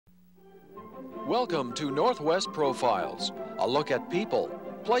Welcome to Northwest Profiles, a look at people,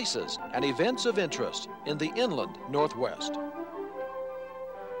 places, and events of interest in the inland Northwest.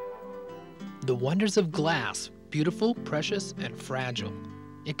 The wonders of glass, beautiful, precious, and fragile.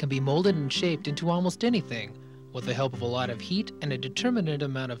 It can be molded and shaped into almost anything with the help of a lot of heat and a determinate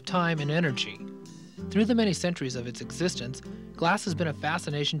amount of time and energy. Through the many centuries of its existence, glass has been a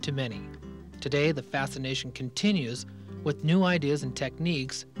fascination to many. Today, the fascination continues with new ideas and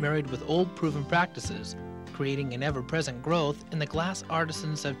techniques married with old proven practices, creating an ever-present growth in the glass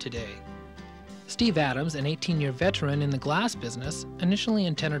artisans of today. Steve Adams, an 18-year veteran in the glass business, initially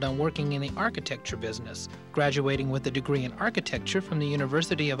intended on working in the architecture business, graduating with a degree in architecture from the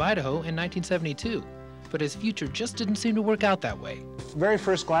University of Idaho in 1972. But his future just didn't seem to work out that way. The very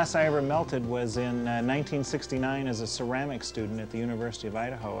first glass I ever melted was in 1969 as a ceramic student at the University of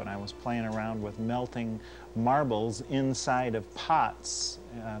Idaho, and I was playing around with melting marbles inside of pots,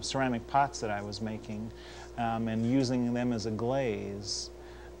 ceramic pots that I was making, and using them as a glaze.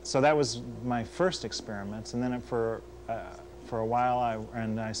 So that was my first experiments, and then for a while,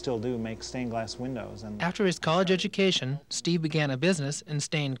 I still do, make stained glass windows. And after his college education, Steve began a business in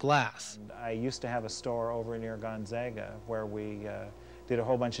stained glass. I used to have a store over near Gonzaga where we did a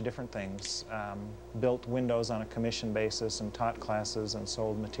whole bunch of different things. Built windows on a commission basis and taught classes and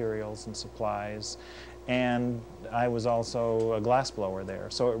sold materials and supplies. And I was also a glass blower there.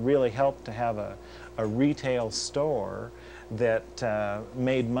 So it really helped to have a retail store that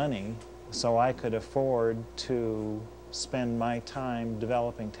made money so I could afford to spend my time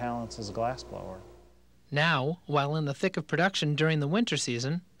developing talents as a glassblower. Now, while in the thick of production during the winter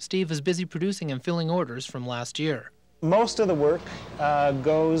season, Steve is busy producing and filling orders from last year. Most of the work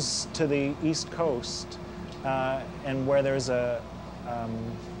goes to the East Coast, and where there's a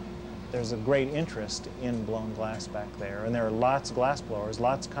great interest in blown glass back there, and there are lots of glassblowers,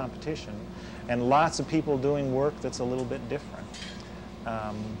 lots of competition, and lots of people doing work that's a little bit different.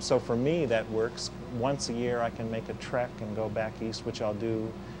 So for me, that works. Once a year, I can make a trek and go back east, which I'll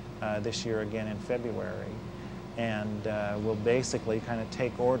do this year again in February. And we'll basically kind of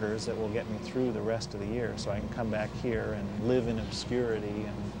take orders that will get me through the rest of the year, so I can come back here and live in obscurity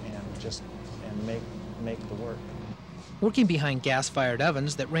and make the work. Working behind gas-fired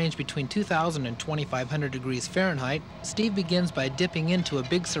ovens that range between 2,000 and 2,500 degrees Fahrenheit, Steve begins by dipping into a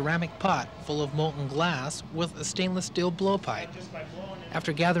big ceramic pot full of molten glass with a stainless steel blowpipe.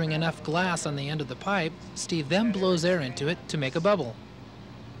 After gathering enough glass on the end of the pipe, Steve then blows air into it to make a bubble.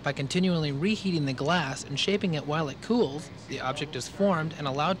 By continually reheating the glass and shaping it while it cools, the object is formed and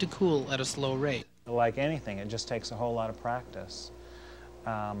allowed to cool at a slow rate. Like anything, it just takes a whole lot of practice.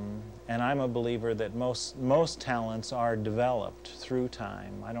 And I'm a believer that most talents are developed through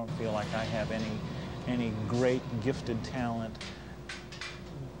time. I don't feel like I have any great gifted talent,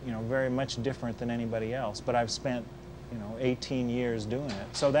 you know, very much different than anybody else. But I've spent, 18 years doing it.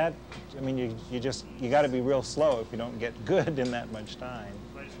 So that, I mean, you got to be real slow if you don't get good in that much time.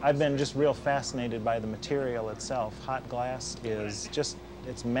 I've been just real fascinated by the material itself. Hot glass is just,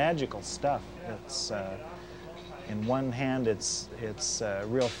 it's magical stuff. It's in one hand, it's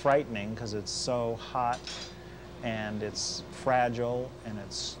real frightening because it's so hot and it's fragile and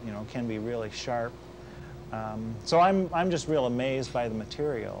it's, can be really sharp. So I'm just real amazed by the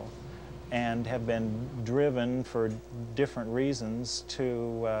material and have been driven for different reasons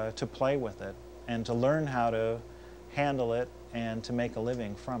to play with it and to learn how to handle it and to make a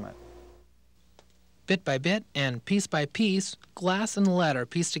living from it. Bit by bit and piece by piece, glass and lead are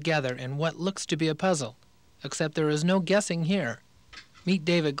pieced together in what looks to be a puzzle. Except there is no guessing here. Meet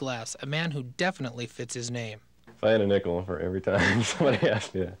David Glass, a man who definitely fits his name. If I had a nickel for every time somebody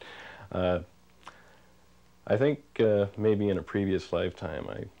asked me that. I think maybe in a previous lifetime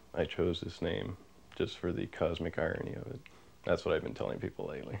I chose this name just for the cosmic irony of it. That's what I've been telling people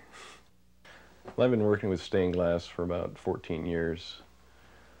lately. Well, I've been working with stained glass for about 14 years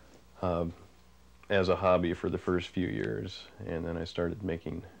as a hobby for the first few years, and then I started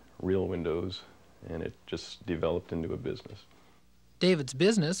making real windows, and it just developed into a business. David's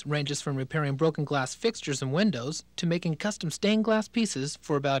business ranges from repairing broken glass fixtures and windows to making custom stained glass pieces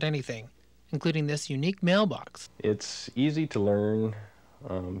for about anything, including this unique mailbox. It's easy to learn,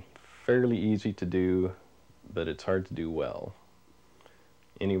 fairly easy to do, but it's hard to do well.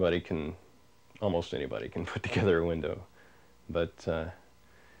 Almost anybody can put together a window, but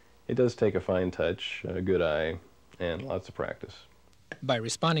it does take a fine touch, a good eye, and lots of practice. By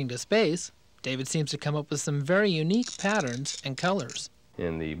responding to space, David seems to come up with some very unique patterns and colors.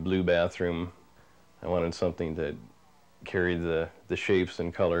 In the blue bathroom, I wanted something that carried the shapes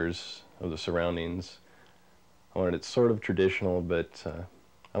and colors of the surroundings. I wanted it sort of traditional, but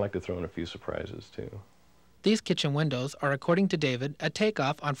I like to throw in a few surprises too. These kitchen windows are, according to David, a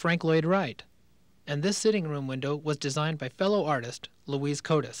takeoff on Frank Lloyd Wright. And this sitting room window was designed by fellow artist Louise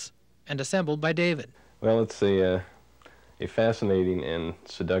Cotis and assembled by David. Well, it's a fascinating and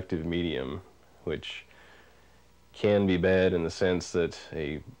seductive medium, which can be bad in the sense that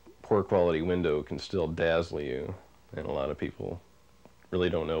a poor quality window can still dazzle you, and a lot of people really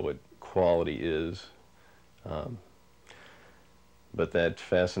don't know what quality is. But that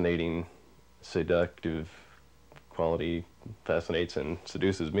fascinating, seductive quality fascinates and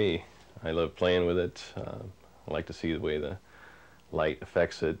seduces me. I love playing with it. I like to see the way the light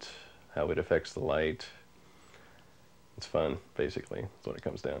affects it, how it affects the light. It's fun, basically. That's what it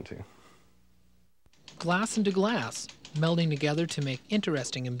comes down to. Glass into glass, melding together to make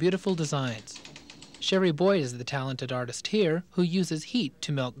interesting and beautiful designs. Sherry Boyd is the talented artist here who uses heat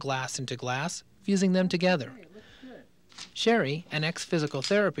to melt glass into glass, fusing them together. Sherry, an ex-physical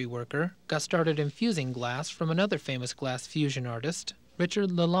therapy worker, got started infusing glass from another famous glass fusion artist, Richard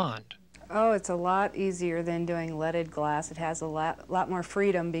Lalonde. Oh, it's a lot easier than doing leaded glass. It has a lot more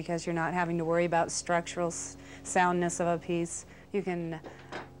freedom because you're not having to worry about structural soundness of a piece. You can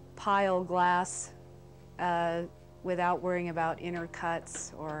pile glass without worrying about inner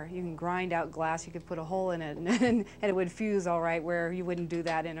cuts, or you can grind out glass. You could put a hole in it and it would fuse all right, where you wouldn't do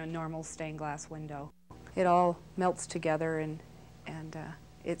that in a normal stained glass window. It all melts together, and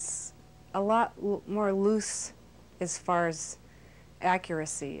it's a lot more loose as far as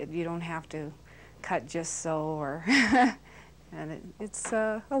accuracy. You don't have to cut just so, or and it's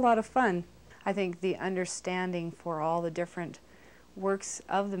a lot of fun. I think the understanding for all the different works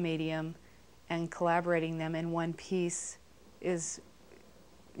of the medium and collaborating them in one piece is,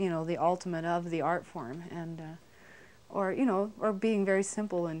 you know, the ultimate of the art form, and or being very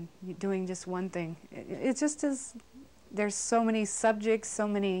simple and doing just one thing. It just is. There's so many subjects, so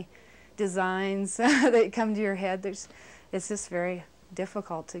many designs that come to your head. It's just very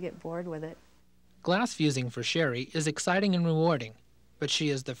difficult to get bored with it. Glass fusing for Sherry is exciting and rewarding, but she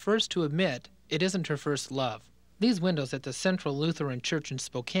is the first to admit it isn't her first love. These windows at the Central Lutheran Church in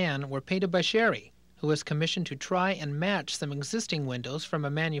Spokane were painted by Sherry, who was commissioned to try and match some existing windows from a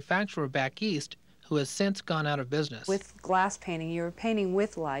manufacturer back east who has since gone out of business. With glass painting, you're painting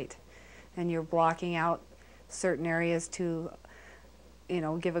with light, and you're blocking out certain areas to, you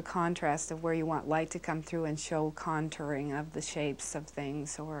know, give a contrast of where you want light to come through and show contouring of the shapes of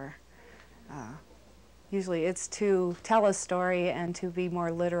things, or usually it's to tell a story and to be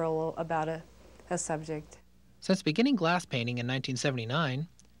more literal about a subject. Since beginning glass painting in 1979,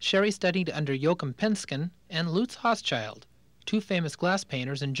 Sherry studied under Joachim Pensken and Lutz Hochschild, two famous glass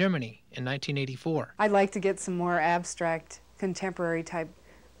painters in Germany, in 1984. I'd like to get some more abstract, contemporary type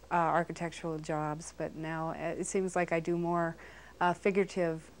architectural jobs, but now it seems like I do more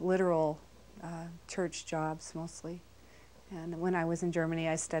figurative, literal church jobs mostly. And when I was in Germany,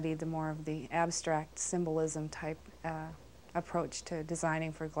 I studied the more of the abstract symbolism type approach to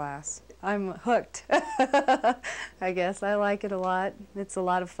designing for glass. I'm hooked. I guess I like it a lot. It's a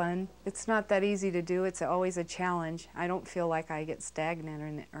lot of fun. It's not that easy to do. It's always a challenge. I don't feel like I get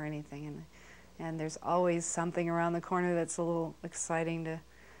stagnant or anything, and there's always something around the corner that's a little exciting to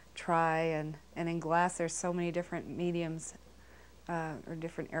try. And in glass, there's so many different mediums or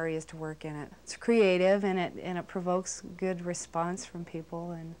different areas to work in it. It's creative, and it provokes good response from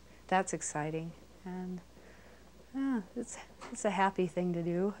people, and that's exciting. And it's a happy thing to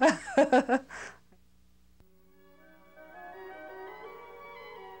do.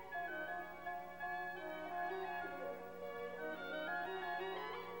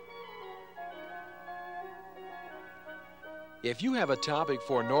 If you have a topic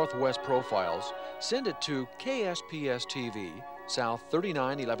for Northwest Profiles, send it to KSPS TV, South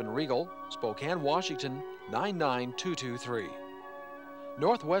 3911 Regal, Spokane, Washington 99223.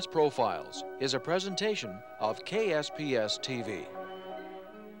 Northwest Profiles is a presentation of KSPS TV.